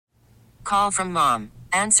call from mom.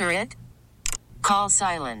 Answer it. Call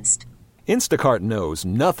silenced. Instacart knows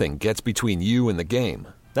nothing gets between you and the game.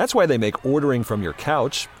 That's why they make ordering from your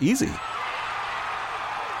couch easy.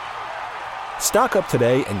 Stock up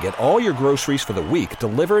today and get all your groceries for the week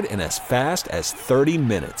delivered in as fast as 30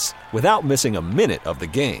 minutes without missing a minute of the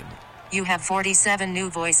game. You have 47 new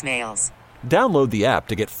voicemails. Download the app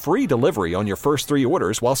to get free delivery on your first 3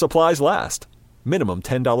 orders while supplies last. Minimum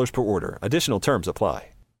 $10 per order. Additional terms apply.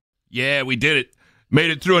 Yeah, we did it.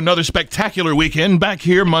 Made it through another spectacular weekend. Back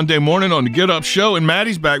here Monday morning on the Get Up Show, and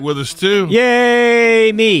Matty's back with us too.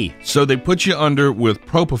 Yay, me. So they put you under with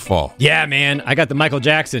propofol. Yeah, man. I got the Michael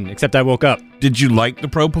Jackson, except I woke up. Did you like the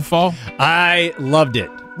propofol? I loved it.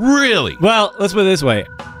 Really? Well, let's put it this way.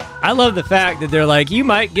 I love the fact that they're like, you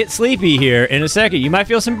might get sleepy here in a second. You might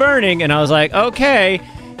feel some burning. And I was like, okay.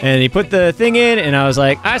 And he put the thing in, and I was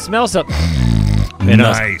like, I smell something. And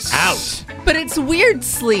nice. I was out. But it's weird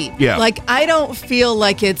sleep. Yeah. Like, I don't feel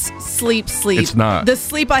like it's sleep. It's not. The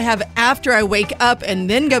sleep I have after I wake up and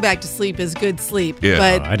then go back to sleep is good sleep. Yeah.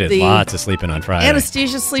 But I did lots of sleeping on Friday.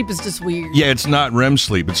 Anesthesia sleep is just weird. Yeah, it's not REM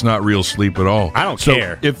sleep. It's not real sleep at all. I don't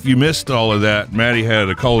care. If you missed all of that, Matty had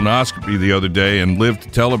a colonoscopy the other day and lived to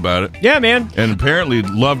tell about it. Yeah, man. And apparently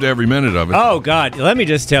loved every minute of it. Oh, God. Let me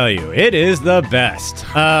just tell you, it is the best.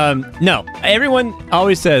 No, everyone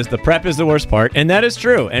always says the prep is the worst part, and that is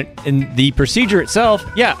true. And the procedure itself,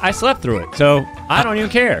 yeah, I slept through it, so I don't even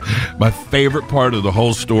care. My favorite part of the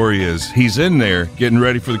whole story is he's in there getting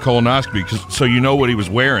ready for the colonoscopy, so you know what he was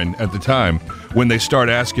wearing at the time when they start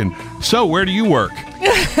asking, so where do you work?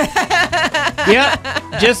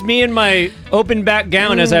 Yeah, just me in my open back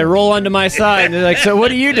gown as I roll onto my side. And they're like, so what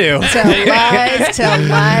do you do? Tell lies, tell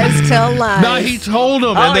lies, tell lies. No, he told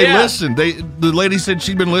them, and they listened. The lady said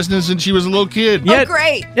she'd been listening since she was a little kid. Oh,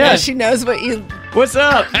 great. Yeah. Now she knows what you What's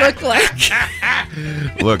up? look like.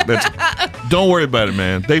 Look, don't worry about it,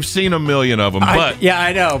 man. They've seen a million of them, but Yeah,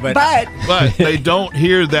 I know, but they don't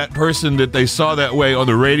hear that person that they saw that way on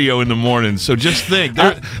the radio in the morning. So just think,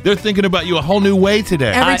 they're thinking about you a whole new way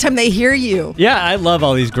today. Every time they hear you. yeah, I love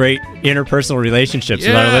all these great interpersonal relationships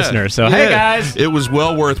with our listeners. So, hey, guys. It was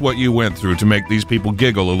well worth what you went through to make these people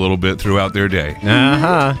giggle a little bit throughout their day.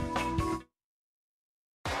 Uh-huh.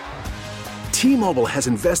 T-Mobile has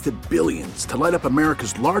invested billions to light up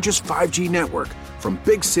America's largest 5G network, from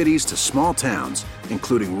big cities to small towns,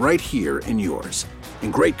 including right here in yours.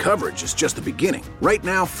 And great coverage is just the beginning. Right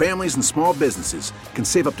now, families and small businesses can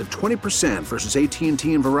save up to 20% versus AT&T and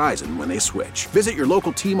Verizon when they switch. Visit your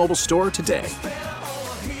local T-Mobile store today.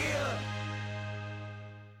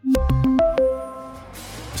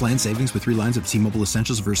 Plan savings with 3 lines of T-Mobile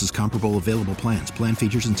Essentials versus comparable available plans. Plan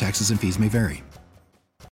features and taxes and fees may vary.